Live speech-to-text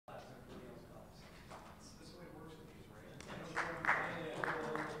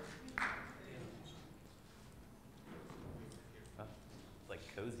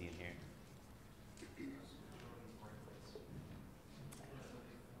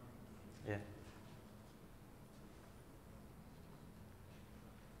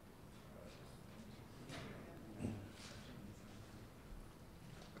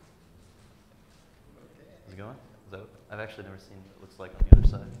I've actually never seen what it looks like on the other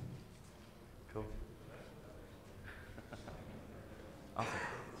side. Cool. Awesome.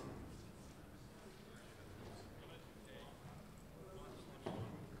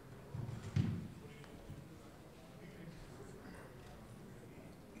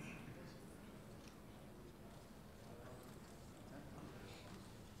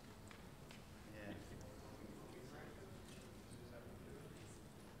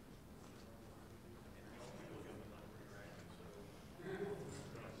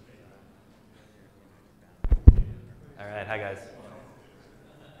 All right, hi guys.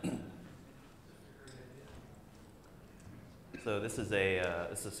 So this is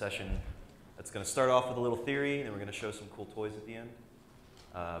a session that's going to start off with a little theory, and we're going to show some cool toys at the end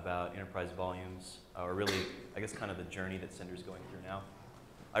about enterprise volumes, or really, I guess, kind of the journey that Cinder's going through now.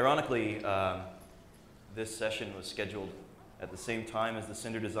 Ironically, this session was scheduled at the same time as the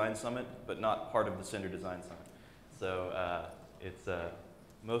Cinder Design Summit, but not part of the Cinder Design Summit. So it's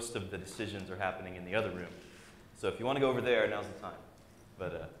most of the decisions are happening in the other room. So if you want to go over there, now's the time.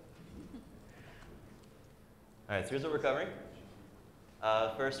 But all right, so here's what we're covering.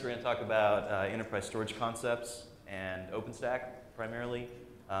 First, we're going to talk about enterprise storage concepts and OpenStack primarily,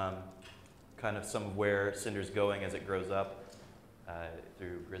 kind of some of where Cinder's going as it grows up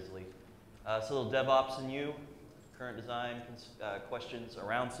through Grizzly. So a little DevOps and you, current design questions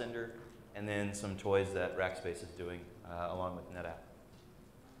around Cinder, and then some toys that Rackspace is doing along with NetApp.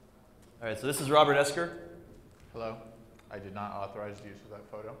 All right, so this is Robert Esker. Hello. I did not authorize the use of that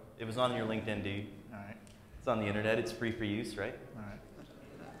photo. It was on your LinkedIn, dude. All right. It's on the internet. It's free for use, right? All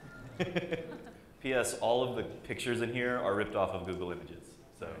right. P.S. All of the pictures in here are ripped off of Google Images.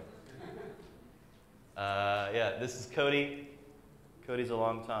 So, yeah, this is Cody. Cody's a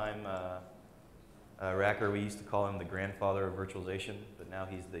long time racker. We used to call him the grandfather of virtualization, but now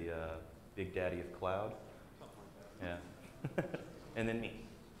he's the big daddy of cloud. Yeah. And then me.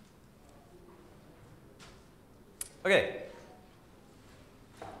 Okay.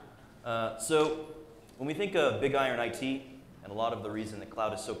 So when we think of big iron IT, and a lot of the reason that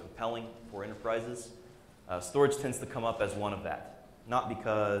cloud is so compelling for enterprises, storage tends to come up as one of that. Not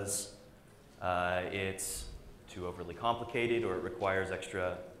because it's too overly complicated or it requires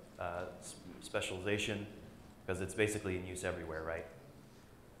extra specialization, because it's basically in use everywhere, right?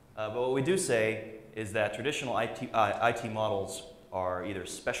 But what we do say is that traditional IT models are either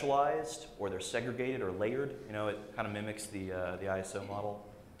specialized or they're segregated or layered. You know, it kind of mimics the ISO model,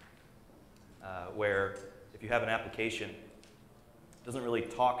 where if you have an application, it doesn't really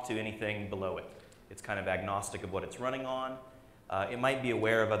talk to anything below it. It's kind of agnostic of what it's running on. It might be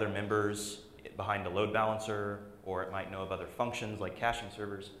aware of other members behind a load balancer, or it might know of other functions like caching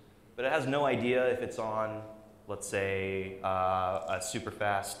servers, but it has no idea if it's on, let's say, a super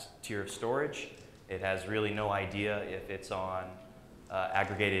fast tier of storage. It has really no idea if it's on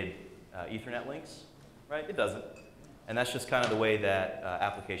aggregated Ethernet links, right? It doesn't. And that's just kind of the way that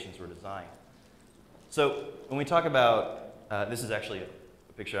applications were designed. So when we talk about, this is actually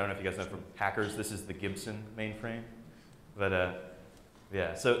a picture, I don't know if you guys know from Hackers, this is the Gibson mainframe. But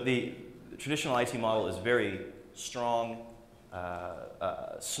yeah, so the traditional IT model is very strong,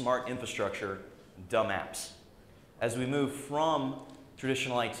 smart infrastructure, dumb apps. As we move from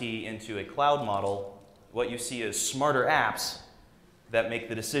traditional IT into a cloud model, what you see is smarter apps that make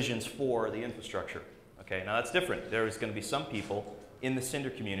the decisions for the infrastructure. Okay, now that's different. There is going to be some people in the Cinder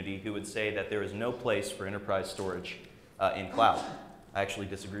community who would say that there is no place for enterprise storage in cloud. I actually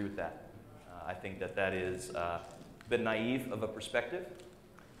disagree with that. I think that that is a bit naive of a perspective.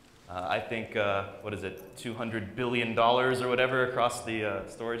 I think, what is it, $200 billion or whatever across the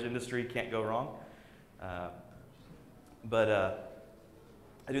storage industry can't go wrong. But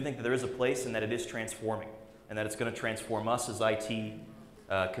I do think that there is a place and that it is transforming, and that it's going to transform us as IT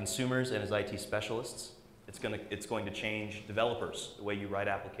consumers and as IT specialists. It's going to change developers, the way you write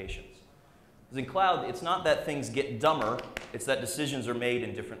applications. Because in cloud, it's not that things get dumber, it's that decisions are made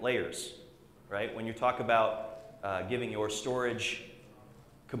in different layers, right? When you talk about giving your storage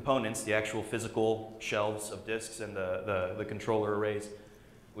components, the actual physical shelves of disks and the controller arrays,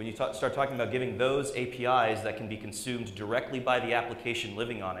 when you start talking about giving those APIs that can be consumed directly by the application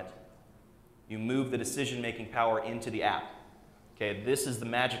living on it, you move the decision-making power into the app. Okay, this is the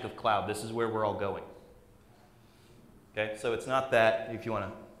magic of cloud. This is where we're all going. Okay, so it's not that, if you want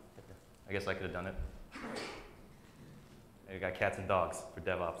to, I guess I could have done it. You got cats and dogs for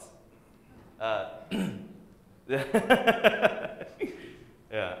DevOps.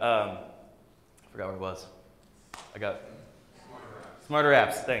 Yeah, I forgot where it was. I got smarter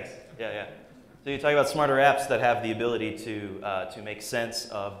apps. Thanks. Yeah. So you talk about smarter apps that have the ability to make sense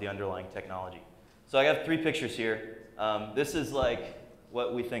of the underlying technology. So I have three pictures here. This is like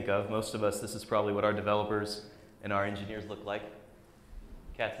what we think of. Most of us, this is probably what our developers and our engineers look like.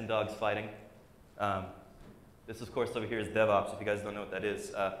 Cats and dogs fighting. This, of course, over here is DevOps, if you guys don't know what that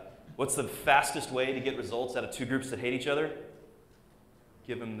is. What's the fastest way to get results out of two groups that hate each other?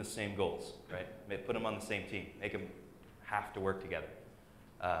 Give them the same goals, right? Put them on the same team. Make them have to work together.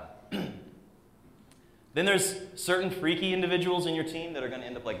 Then there's certain freaky individuals in your team that are going to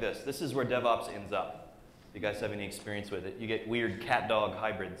end up like this. This is where DevOps ends up. If you guys have any experience with it, you get weird cat-dog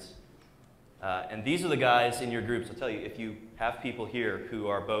hybrids. And these are the guys in your groups. I'll tell you, if you have people here who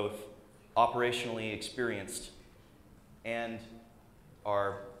are both operationally experienced and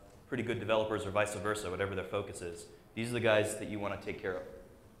are pretty good developers or vice versa, whatever their focus is, these are the guys that you want to take care of.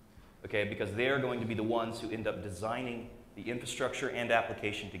 Okay, because they're going to be the ones who end up designing the infrastructure and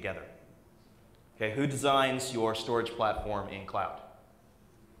application together. Okay, who designs your storage platform in cloud?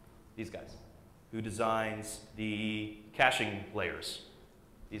 These guys. Who designs the caching layers?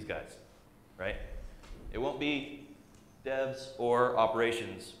 These guys, right? It won't be devs or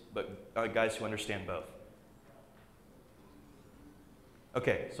operations, but guys who understand both.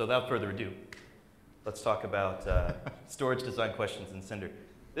 Okay, so without further ado, let's talk about storage design questions in Cinder.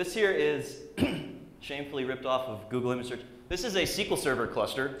 This here is shamefully ripped off of Google Image Search. This is a SQL Server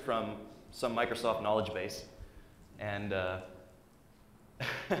cluster from some Microsoft knowledge base. And so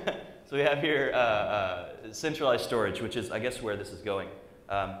we have here centralized storage, which is, I guess, where this is going.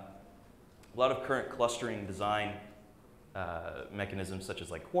 A lot of current clustering design mechanisms, such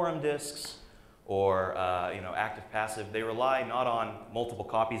as like quorum disks or active-passive, they rely not on multiple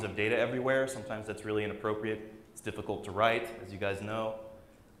copies of data everywhere. Sometimes that's really inappropriate. It's difficult to write, as you guys know.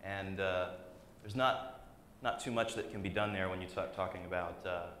 And there's not too much that can be done there when you start talking about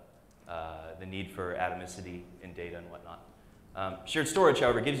the need for atomicity in data and whatnot. Shared storage,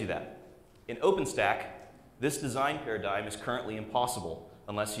 however, gives you that. In OpenStack, this design paradigm is currently impossible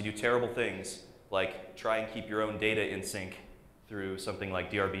unless you do terrible things like try and keep your own data in sync through something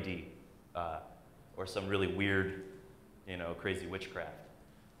like DRBD or some really weird, crazy witchcraft.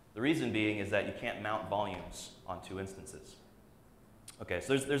 The reason being is that you can't mount volumes on two instances. Okay,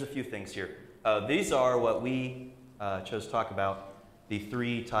 so there's a few things here. These are what we chose to talk about, the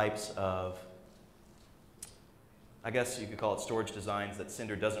three types of, I guess you could call it storage designs that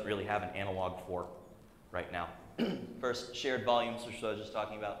Cinder doesn't really have an analog for right now. First, shared volumes, which I was just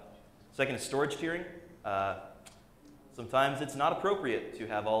talking about. Second is storage tiering. Sometimes it's not appropriate to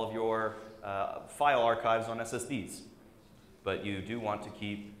have all of your file archives on SSDs, but you do want to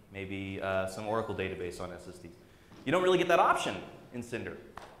keep maybe some Oracle database on SSD. You don't really get that option in Cinder.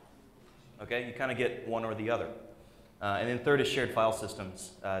 Okay, you kind of get one or the other. And then third is shared file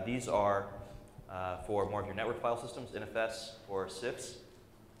systems. These are for more of your network file systems, NFS or CIFS.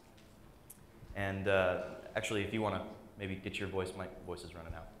 And actually, if you want to maybe get your voice, my voice is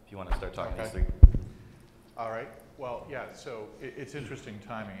running out. If you want to start talking these three. All right. Well, yeah, so it's interesting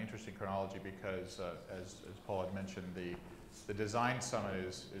timing, interesting chronology, because as Paul had mentioned, the design summit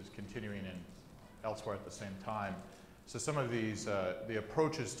is continuing in elsewhere at the same time. So some of these, the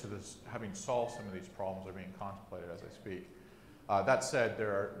approaches to this, having solved some of these problems, are being contemplated as I speak. That said,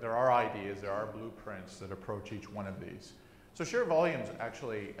 there are ideas, there are blueprints that approach each one of these. So shared volumes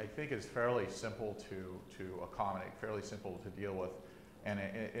actually, I think, is fairly simple to accommodate, fairly simple to deal with. And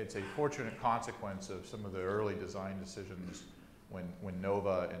it's a fortunate consequence of some of the early design decisions when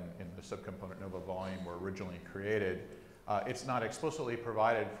Nova and the subcomponent Nova volume were originally created. It's not explicitly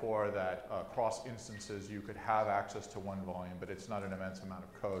provided for that across instances you could have access to one volume, but it's not an immense amount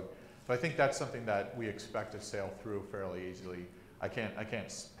of code. So I think that's something that we expect to sail through fairly easily. I can't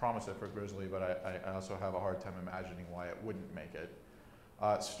promise it for Grizzly, but I also have a hard time imagining why it wouldn't make it.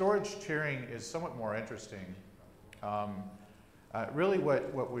 Storage tiering is somewhat more interesting. Really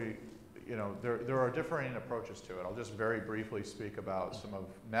what we, there are differing approaches to it. I'll just very briefly speak about some of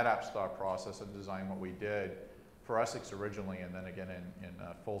NetApp's thought process and design what we did for Essex originally, and then again in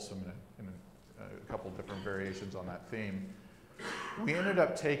Folsom in a couple different variations on that theme. We ended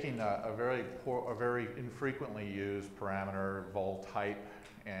up taking a very infrequently used parameter, vol type,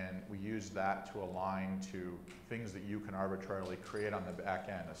 and we used that to align to things that you can arbitrarily create on the back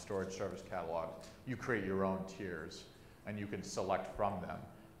end, a storage service catalog. You create your own tiers, and you can select from them.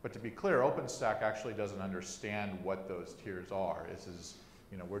 But to be clear, OpenStack actually doesn't understand what those tiers are. This is,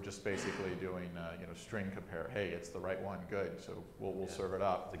 we're just basically doing, string compare. Hey, it's the right one, good. So we'll serve it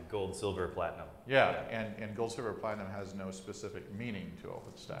up. The gold, silver, platinum. Yeah, and gold, silver, platinum has no specific meaning to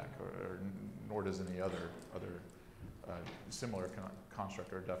OpenStack, nor does any other similar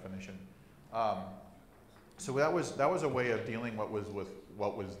construct or definition. So that was a way of dealing with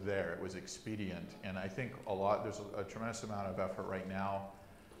what was there. It was expedient, and I think there's a tremendous amount of effort right now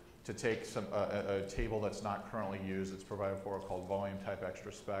to take a table that's not currently used, it's provided for, called volume type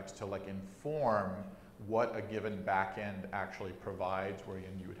extra specs, to like inform what a given backend actually provides, where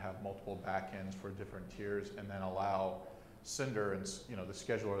you would have multiple backends for different tiers, and then allow Cinder and the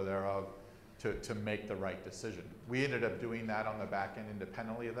scheduler thereof to make the right decision. We ended up doing that on the back end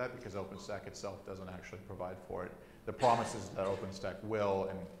independently of that because OpenStack itself doesn't actually provide for it. The promise is that OpenStack will,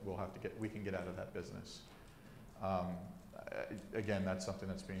 and we can get out of that business. Again, that's something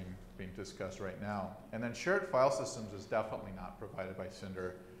that's being discussed right now. And then shared file systems is definitely not provided by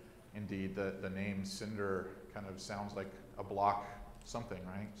Cinder. Indeed, the name Cinder kind of sounds like a block something,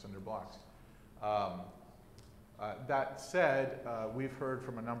 right? Cinder blocks. That said, we've heard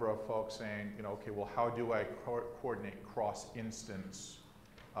from a number of folks saying, okay, well, how do I coordinate cross-instance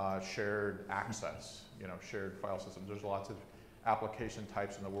shared access, shared file systems? There's lots of application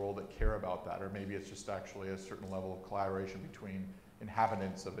types in the world that care about that, or maybe it's just actually a certain level of collaboration between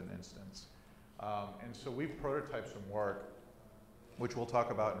inhabitants of an instance. And so we've prototyped some work, which we'll talk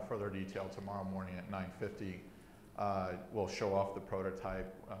about in further detail tomorrow morning at 9:50. We'll show off the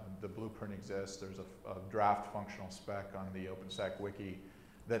prototype. The blueprint exists. There's a draft functional spec on the OpenStack wiki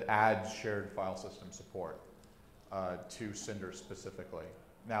that adds shared file system support to Cinder specifically.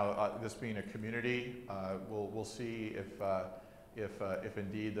 Now, this being a community, we'll see if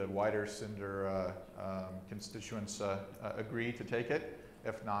indeed the wider Cinder constituents agree to take it.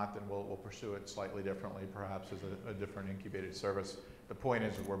 If not, then we'll pursue it slightly differently, perhaps as a different incubated service. The point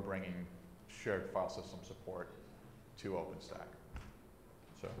is that we're bringing shared file system support to OpenStack.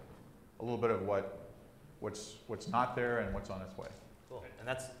 So a little bit of what's not there and what's on its way. Cool. And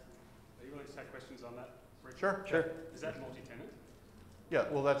that's. Are you willing to take questions on that? Rick? Sure. Is that multi-tenant? Yeah.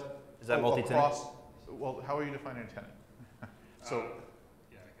 Well, that's. Is that multi-tenant? Well, how are you defining a tenant? So.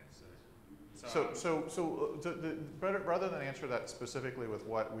 Yeah. Okay. Rather than answer that specifically with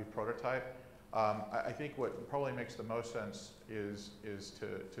what we prototype, I think what probably makes the most sense is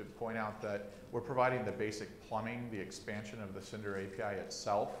to point out that we're providing the basic plumbing, the expansion of the Cinder API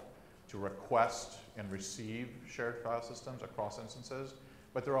itself to request and receive shared file systems across instances.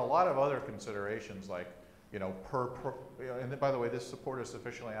 But there are a lot of other considerations like, and by the way, this support is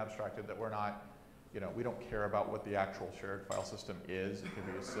sufficiently abstracted that we're not, we don't care about what the actual shared file system is. It could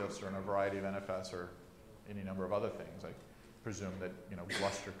be a SIFS or in a variety of NFS or any number of other things. I presume that,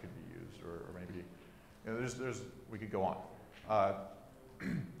 Gluster could be used or maybe, we could go on.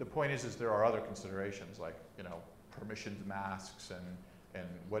 The point is there are other considerations like, permissioned masks and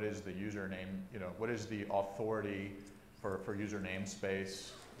what is the username, what is the authority for user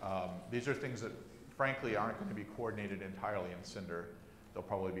namespace. These are things that frankly aren't going to be coordinated entirely in Cinder. There'll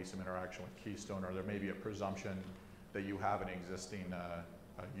probably be some interaction with Keystone, or there may be a presumption that you have an existing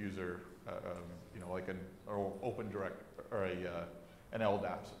user, like an open direct or an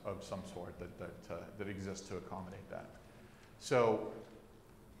LDAP of some sort that exists to accommodate that. So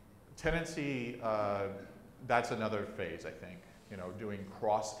tenancy, that's another phase, I think. Doing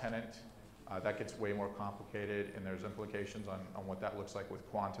cross-tenant, that gets way more complicated, and there's implications on what that looks like with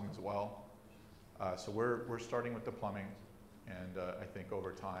Quantum as well. So we're starting with the plumbing, and I think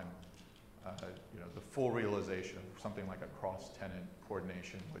over time, the full realization of something like a cross-tenant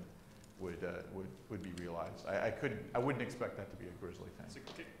coordination would be realized. I wouldn't expect that to be a grisly thing. So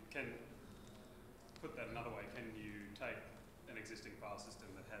can put that another way, can you take an existing file system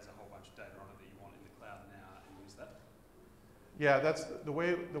that has a whole bunch of data on it that you want in the cloud now and use that? Yeah, that's the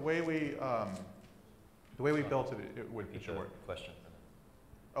way we built it. It would Repeat sure. the question.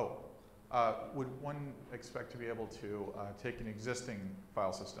 Oh, would one expect to be able to take an existing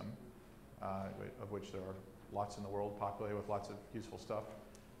file system, of which there are lots in the world, populated with lots of useful stuff,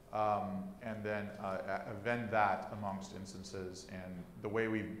 and then vend that amongst instances? And the way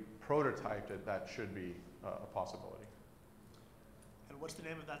we prototyped it, that should be a possibility. And what's the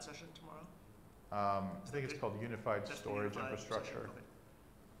name of that session tomorrow? I think it's called Unified Just Storage Unified Infrastructure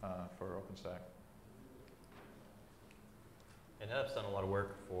session, okay. for OpenStack. And NetApp's done a lot of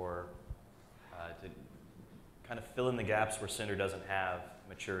work to kind of fill in the gaps where Cinder doesn't have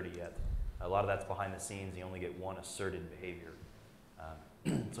maturity yet. A lot of that's behind the scenes. You only get one asserted behavior.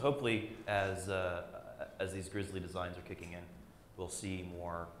 So hopefully, as these Grizzly designs are kicking in, we'll see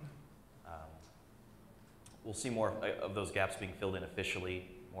more. We'll see more of those gaps being filled in officially.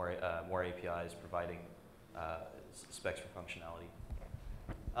 More APIs providing specs for functionality.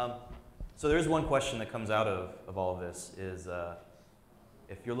 So there is one question that comes out of all of this is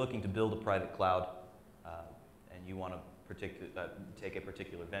if you're looking to build a private cloud and you want to take a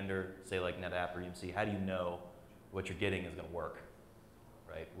particular vendor, say like NetApp or EMC, how do you know what you're getting is going to work,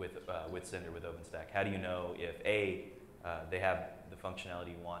 right? With Cinder, with OpenStack, how do you know if A, they have the functionality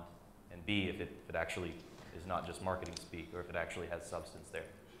you want, and B, if it actually is not just marketing speak, or if it actually has substance there,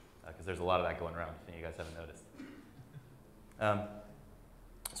 because there's a lot of that going around. If you guys haven't noticed.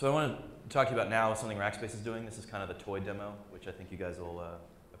 So what I want to talk to you about now is something Rackspace is doing. This is kind of the toy demo, which I think you guys will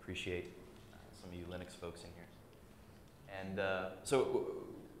appreciate. Some of you Linux folks in here. And so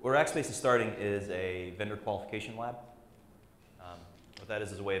where Rackspace is starting is a vendor qualification lab. What that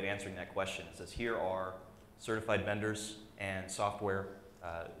is a way of answering that question. It says here are certified vendors and software,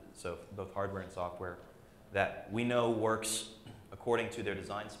 so both hardware and software, that we know works according to their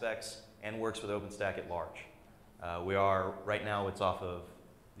design specs and works with OpenStack at large. We are, right now it's off of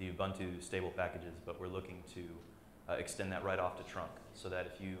the Ubuntu stable packages, but we're looking to extend that right off to trunk, so that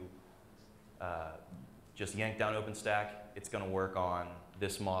if you just yank down OpenStack, it's going to work on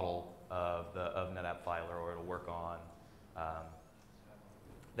this model of NetApp Filer, or it'll work on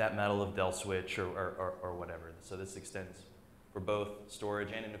that model of Dell Switch or whatever. So this extends for both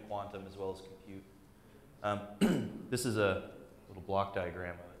storage and into quantum as well as compute. This is a little block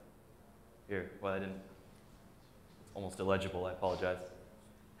diagram of it. Here, well, it's almost illegible, I apologize.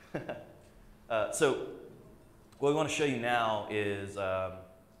 So what we want to show you now is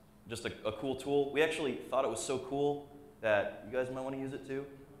just a cool tool. We actually thought it was so cool that you guys might want to use it too.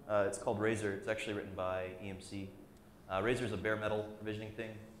 It's called Razor. It's actually written by EMC. Razor is a bare metal provisioning thing.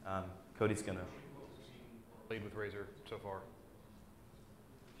 Cody's going to played with Razor so far.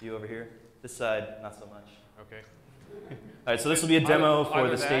 You over here. This side, not so much. Okay. All right, so this will be a demo for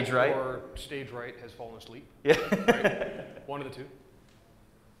the stage right. Or stage right has fallen asleep. Yeah. Right? One of the two.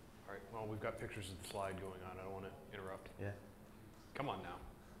 All right. Well, we've got pictures of the slide going on. I don't want to interrupt. Yeah. Come on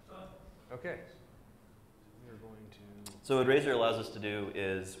now. Okay. We're going to. So what Razor allows us to do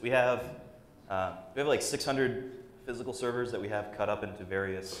is we have like 600 physical servers that we have cut up into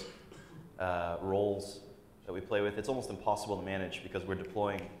various roles that we play with. It's almost impossible to manage because we're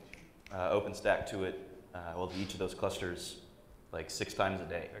deploying OpenStack to it, to each of those clusters like 6 times a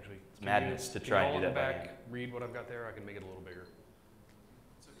day. Actually, it's madness to try and do that by hand. Back, read what I've got there. I can make it a little bigger.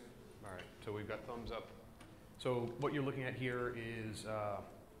 All right. So we've got thumbs up. So what you're looking at here is.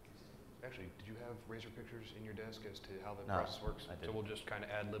 Actually, did you have Razor pictures in your desk as to how the process works? I didn't. So we'll just kind of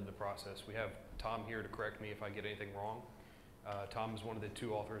ad-lib the process. We have Tom here to correct me if I get anything wrong. Tom is one of the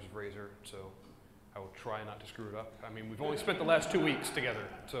 2 authors of Razor, so I will try not to screw it up. I mean, we've only spent the last 2 weeks together.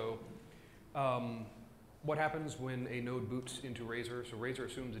 So what happens when a node boots into Razor? So Razor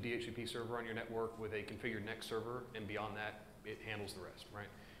assumes a DHCP server on your network with a configured next server, and beyond that, it handles the rest, right?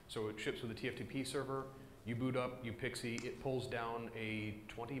 So it ships with a TFTP server. You boot up, you PXE, it pulls down a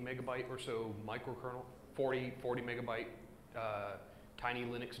 20 megabyte or so microkernel, 40 megabyte tiny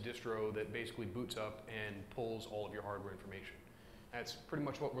Linux distro that basically boots up and pulls all of your hardware information. That's pretty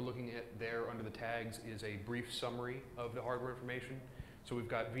much what we're looking at there under the tags is a brief summary of the hardware information. So we've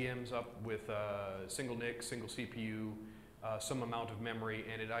got VMs up with single NIC, single CPU, some amount of memory,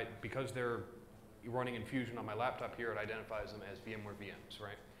 and because they're running in Fusion on my laptop here, it identifies them as VMware VMs,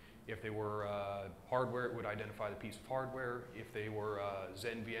 right? If they were hardware, it would identify the piece of hardware. If they were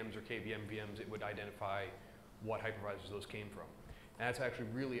Zen VMs or KVM VMs, it would identify what hypervisors those came from. And that's actually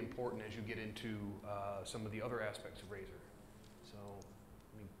really important as you get into some of the other aspects of Razor. So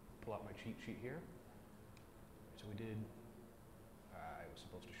let me pull out my cheat sheet here. So we did, I was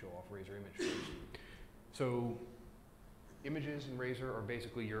supposed to show off Razor image first. So images in Razor are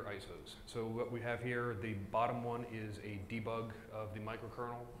basically your ISOs. So what we have here, the bottom one is a debug of the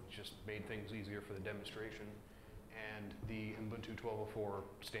microkernel. It's just made things easier for the demonstration. And the Ubuntu 12.04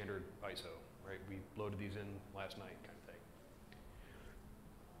 standard ISO, right? We loaded these in last night kind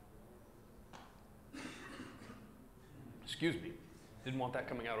of thing. Excuse me. Didn't want that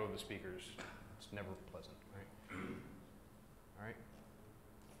coming out over the speakers. It's never pleasant, right? All right.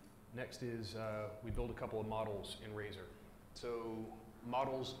 Next is we build a couple of models in Razor. So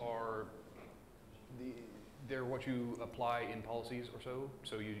models are, they're what you apply in policies or so.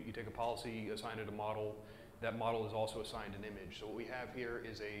 So you take a policy, assign it a model. That model is also assigned an image. So what we have here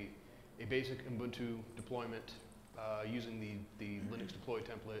is a basic Ubuntu deployment using the Linux deploy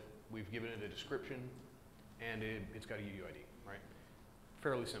template. We've given it a description, and it's got a UUID, right?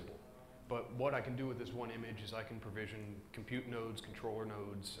 Fairly simple. But what I can do with this one image is I can provision compute nodes, controller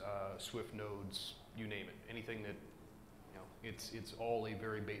nodes, Swift nodes, you name it. Anything that, it's all a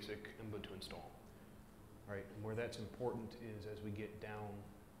very basic Ubuntu install. All right, and where that's important is as we get down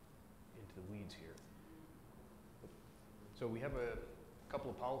into the weeds here. So we have a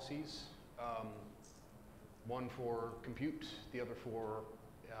couple of policies. one for compute, the other for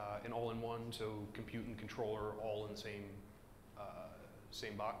an all-in-one, so compute and controller all in the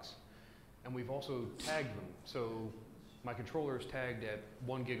same box. And we've also tagged them. So my controller is tagged at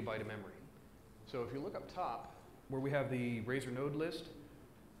 1 gigabyte of memory. So if you look up top, where we have the Razer node list,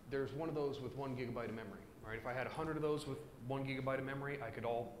 there's one of those with 1 gigabyte of memory. Right? If I had 100 of those with 1 gigabyte of memory,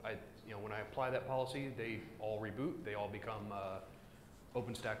 when I apply that policy, they all reboot. They all become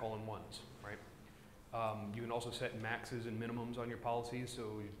OpenStack all-in-ones, right? You can also set maxes and minimums on your policies.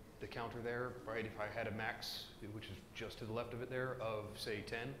 So the counter there, right? If I had a max, which is just to the left of it there, of say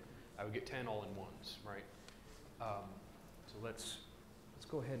 10, I would get 10 all-in-ones, right? So let's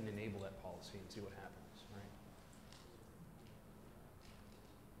go ahead and enable that policy and see what happens, right?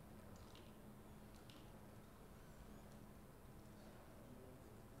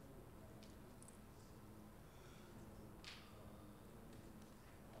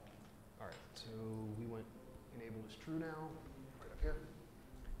 All right, so we went enable is true now, right up here.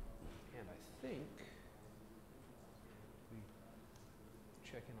 And I think we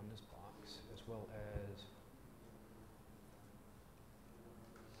check in on this box as well as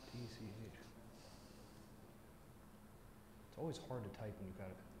TCH. It's always hard to type when you've got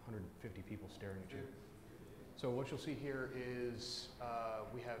 150 people staring at you. So what you'll see here is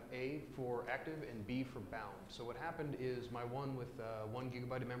we have A for active and B for bound. So what happened is my one with 1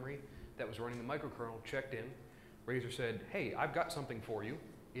 gigabyte of memory that was running the microkernel checked in. Razer said, hey, I've got something for you.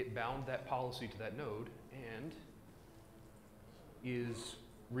 It bound that policy to that node and is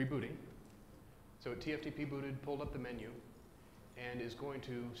rebooting. So it TFTP booted, pulled up the menu, and is going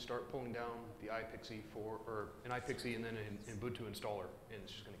to start pulling down the iPXE an iPXE and then an Ubuntu installer, and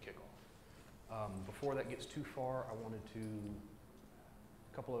it's just going to kick off. Before that gets too far, I wanted to,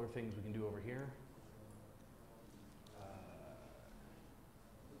 a couple other things we can do over here.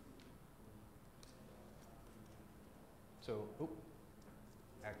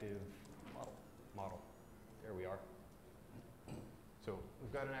 Active model. There we are. So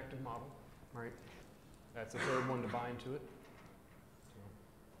we've got an active model, right? That's the third one to bind to it.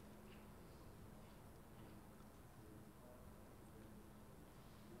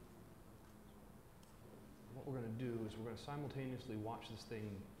 What we're going to do is we're going to simultaneously watch this thing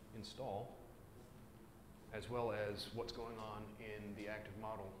install, as well as what's going on in the active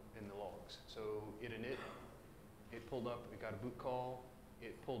model in the logs. So it pulled up, it got a boot call,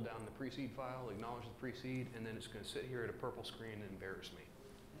 it pulled down the pre-seed file, acknowledged the pre-seed, and then it's going to sit here at a purple screen and embarrass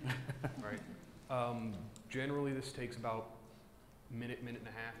me. Right? Generally, this takes about minute and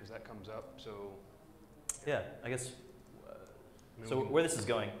a half as that comes up. So yeah, I guess. So where this is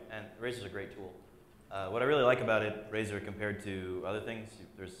going, and Razer's a great tool. What I really like about it, Razer, compared to other things,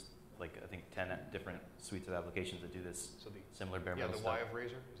 there's like I think 10 different suites of applications that do this similar bare metal stuff. Yeah, the Y of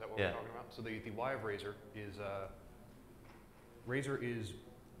Razer, is that what we're talking about? So the Y of Razer is, Razer is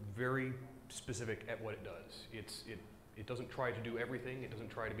very specific at what it does. It doesn't try to do everything. It doesn't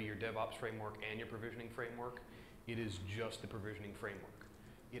try to be your DevOps framework and your provisioning framework. It is just the provisioning framework.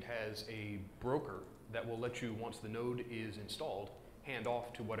 It has a broker that will let you, once the node is installed, hand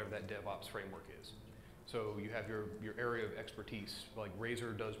off to whatever that DevOps framework is. So you have your area of expertise. Like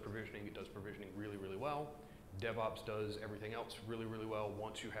Razer does provisioning, it does provisioning really, really well. DevOps does everything else really, really well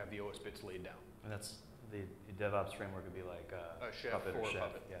once you have the OS bits laid down. And that's the DevOps framework would be like Chef Puppet or Chef.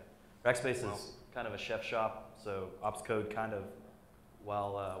 Puppet. Yeah. Rackspace is kind of a chef shop, so ops code kind of,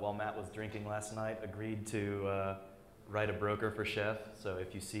 while Matt was drinking last night, agreed to write a broker for Chef. So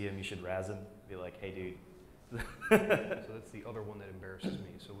if you see him, you should razz him. Be like, hey, dude. So that's the other one that embarrasses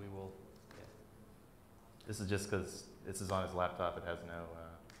me. So we will. Yeah. This is just because this is on his laptop. It has no.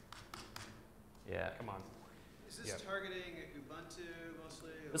 Yeah. Come on. Is this targeting Ubuntu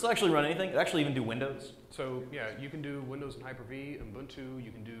mostly? This will actually run anything. It actually even do Windows. So yeah, you can do Windows and Hyper-V, Ubuntu.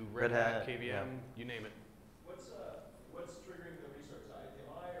 You can do Red Hat, KVM, yeah. You name it. What's triggering the restart?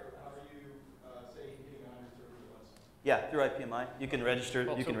 IPMI, or how are you, say, hitting 100 servers at once? Yeah, through IPMI, you can register.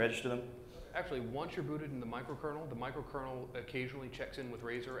 Well, you can register them. Actually, once you're booted in the microkernel occasionally checks in with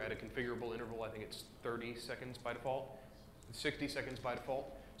Razer at a configurable interval. I think it's 30 seconds by default, 60 seconds by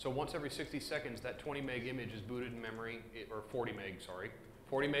default. So once every 60 seconds, that 20 meg image is booted in memory, or 40 meg, sorry.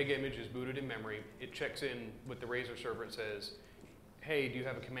 40 meg image is booted in memory. It checks in with the Razer server and says, hey, do you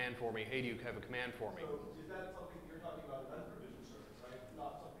have a command for me? Hey, do you have a command for me? So is that something you're talking about an unprovisioned service, right?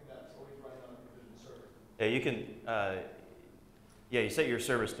 Not something that's always running on a provisioned server? Yeah, you can. Yeah, you set your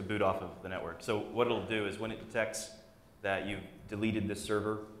service to boot off of the network. So what it'll do is when it detects that you've deleted this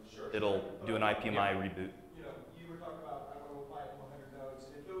server, it'll do an IPMI reboot. You know, you were talking about I want to apply it to 100 nodes,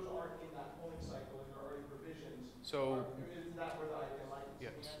 and if those aren't in that polling cycle and they're already provisioned, So is that where the IPMI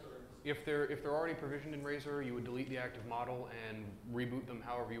Yes. can enter? If they're already provisioned in Razor, you would delete the active model and reboot them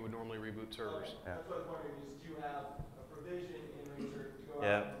however you would normally reboot servers. Okay, Yeah. that's what I was wondering, is do you have a provision in Razor to go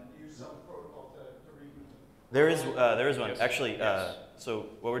Yeah. out and use some protocol to reboot them? There is one. Yes. Actually, Yes. So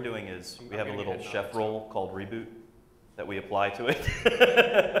what we're doing is I'm we have a getting little ahead now, chef so- roll called reboot that we apply to it.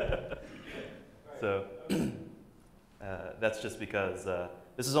 So that's just because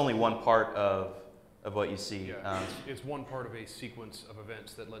this is only one part of what you see. Yeah, it's one part of a sequence of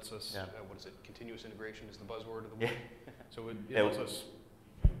events that lets us, Yeah. what is it, continuous integration is the buzzword of the Yeah. week. So it Yeah, lets us,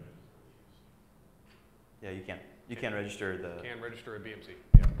 Yeah, you can register the. can register a BMC.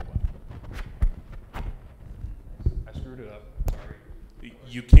 Yeah. I screwed it up, sorry.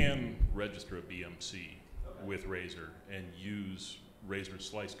 You can register a BMC with Razor and use Razor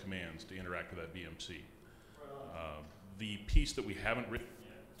slice commands to interact with that BMC. The piece that we haven't written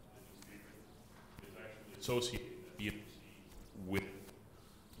yet is actually associated BMC with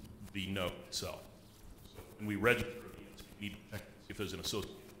the node itself. So when we register a BMC, we need to check and see if there's an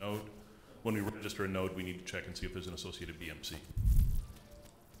associated node. When we register a node, we need to check and see if there's an associated BMC.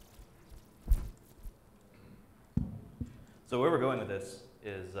 So where we're going with this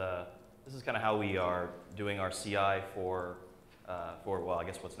is kind of how we are doing our CI for well, I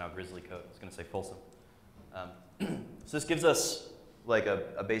guess what's now Grizzly code. I was going to say Folsom. So this gives us like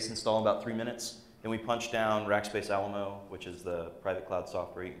a base install in about 3 minutes. Then we punch down Rackspace Alamo, which is the private cloud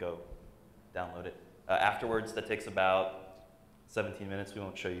software. You can go download it. Afterwards, that takes about 17 minutes. We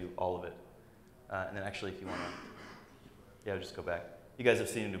won't show you all of it. And then actually, if you want to, yeah, just go back. You guys have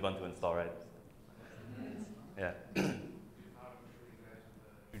seen an Ubuntu install, right? Yeah.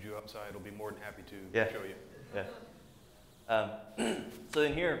 Juju outside will be more than happy to Yeah. show you. Yeah. So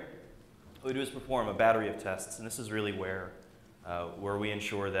in here, what we do is perform a battery of tests, and this is really where we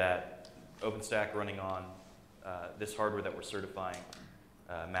ensure that OpenStack running on this hardware that we're certifying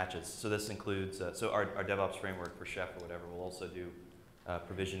matches. So this includes, so our DevOps framework for Chef or whatever will also do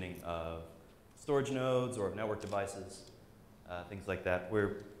provisioning of storage nodes or of network devices, things like that.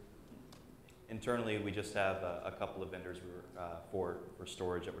 Internally, we just have a couple of vendors for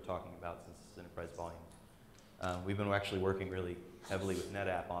storage that we're talking about since it's enterprise volume. We've been actually working really heavily with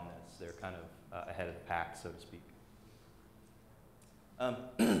NetApp on this. They're kind of ahead of the pack, so to speak.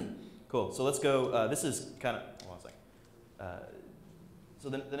 Cool. So let's go. This is kind of, hold on a second. So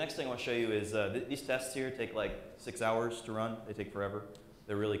the next thing I want to show you is these tests here take like 6 hours to run. They take forever.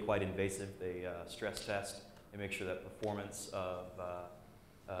 They're really quite invasive. They stress test. They make sure that performance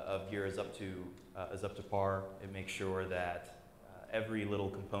of gear is up to par. It makes sure that every little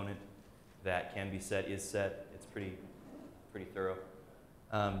component that can be set is set. It's pretty thorough.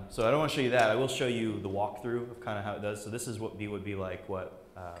 So I don't want to show you that. I will show you the walkthrough of kind of how it does. So this is what would be like what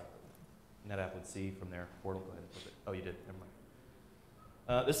NetApp would see from their portal. Go ahead and flip it. Oh, you did. Never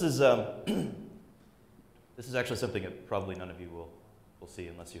mind. This is actually something that probably none of you will see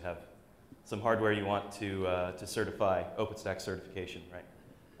unless you have some hardware you want to certify OpenStack certification, right?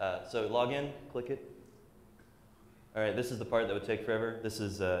 So log in, click it. All right, this is the part that would take forever. This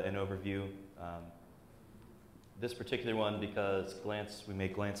is an overview. This particular one, because we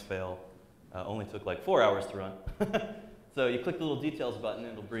made Glance fail, only took like 4 hours to run. So you click the little details button,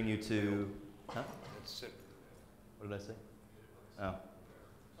 and it'll bring you to, huh? It's it. What did I say? Oh.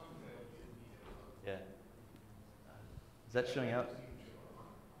 Yeah. Is that showing out?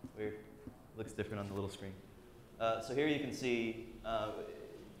 Weird. Looks different on the little screen. So here you can see,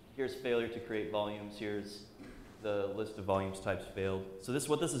 here's failure to create volumes. Here's the list of volumes types failed. So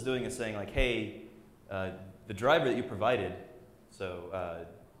what this is doing is saying like, hey, the driver that you provided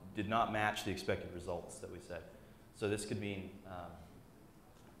did not match the expected results that we said. So this could mean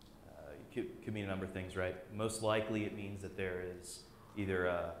could mean a number of things, right? Most likely it means that there is either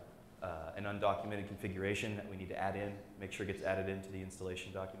an undocumented configuration that we need to add in, make sure it gets added into the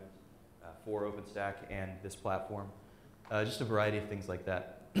installation document for OpenStack and this platform. Just a variety of things like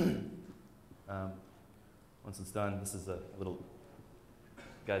that. Once it's done, this is a little,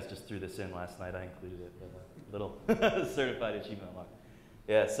 guys just threw this in last night, I included it, a little certified achievement unlock.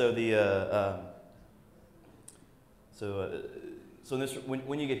 Yeah, so this,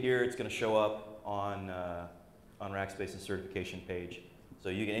 when you get here, it's going to show up on Rackspace's certification page. So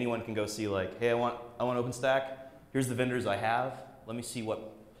anyone can go see like, hey, I want OpenStack. Here's the vendors I have. Let me see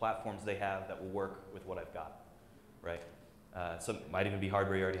what platforms they have that will work with what I've got, right? Some might even be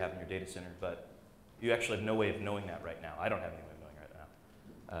hardware you already have in your data center, but you actually have no way of knowing that right now. I don't have any way of knowing right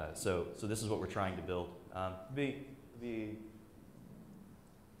now. So this is what we're trying to build. Be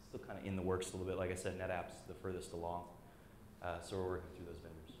still kind of in the works a little bit. Like I said, NetApp's the furthest along. So we're working through those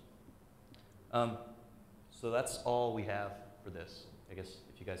vendors. So that's all we have for this. I guess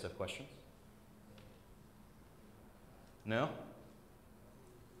if you guys have questions. No?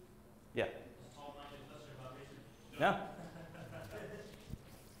 Yeah. No.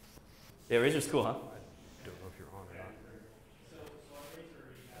 Yeah, Razor's cool, huh? I don't know if you're on or not. So on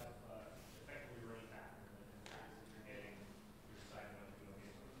Razor, you have effectively running back and then practice you're getting, you're deciding what to do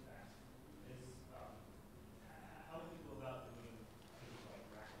against those backs. How do you go about doing things like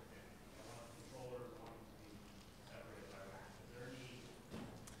rack within? I want the controllers, I want them to be separated by rack. Is there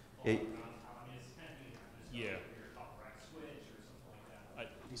any around how, I mean, it's kind of neat, just Yeah. your top rack switch or something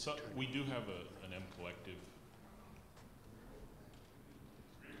like that. So we do have an M Collective.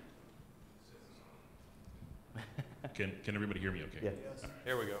 Can everybody hear me okay? Yeah.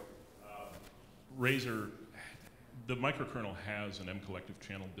 Here we go. Razor, the microkernel has an M Collective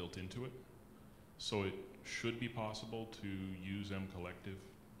channel built into it, so it should be possible to use M Collective,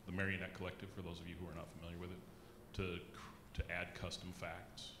 the Marionette Collective, for those of you who are not familiar with it, to add custom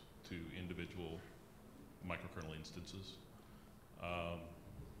facts to individual microkernel instances.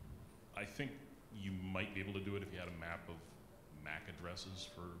 I think you might be able to do it if you had a map of MAC addresses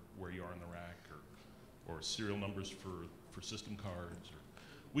for where you are in the rack, or serial numbers for system cards.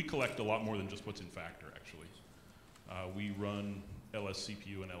 We collect a lot more than just what's in Factor, actually. We run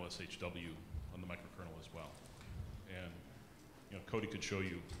LSCPU and LSHW on the microkernel as well. And you know, Cody could show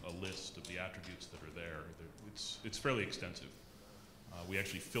you a list of the attributes that are there. It's fairly extensive. We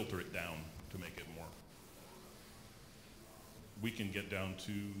actually filter it down to make it more. We can get down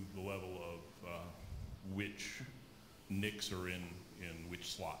to the level of which NICs are in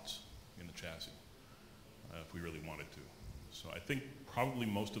which slots in the chassis, if we really wanted to. So I think probably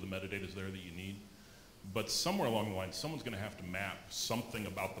most of the metadata is there that you need, but somewhere along the line, someone's going to have to map something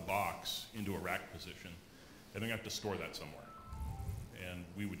about the box into a rack position, and they're going to have to store that somewhere. And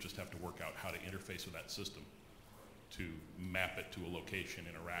we would just have to work out how to interface with that system to map it to a location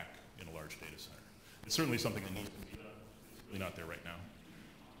in a rack in a large data center. It's certainly something that needs to be done. It's really not there right now.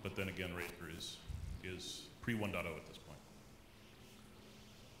 But then again, Razor is pre 1.0 at this point.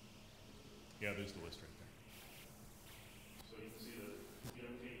 Yeah, there's the list right there. So you can see the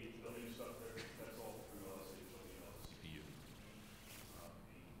MKW stuff there. That's all through LSHW.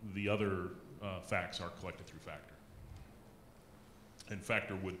 The other facts are collected through Factor. And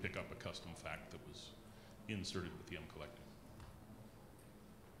Factor would pick up a custom fact that was inserted with the M Collective.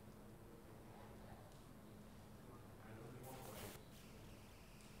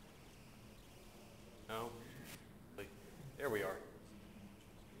 No? There we are.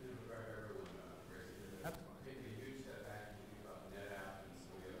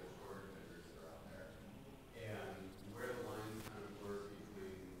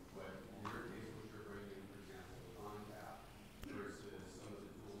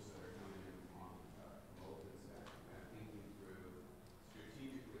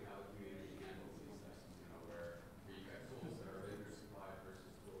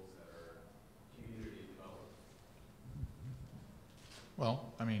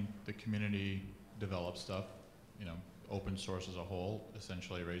 Well, I mean, the community develops stuff, you know, open source as a whole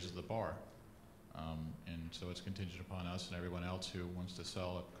essentially raises the bar. And so it's contingent upon us and everyone else who wants to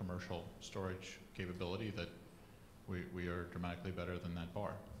sell a commercial storage capability that we are dramatically better than that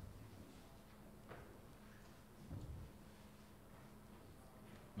bar.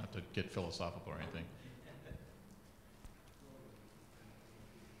 Not to get philosophical or anything.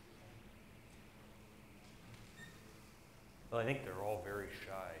 Well, I think They're all very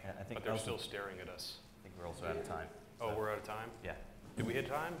shy, Yeah, I think but they're Nelson- still staring at us. I think we're also out of time. Oh, So, we're out of time? yeah. Did we hit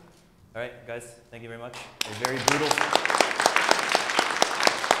time? All right, guys, thank you very much. A very brutal.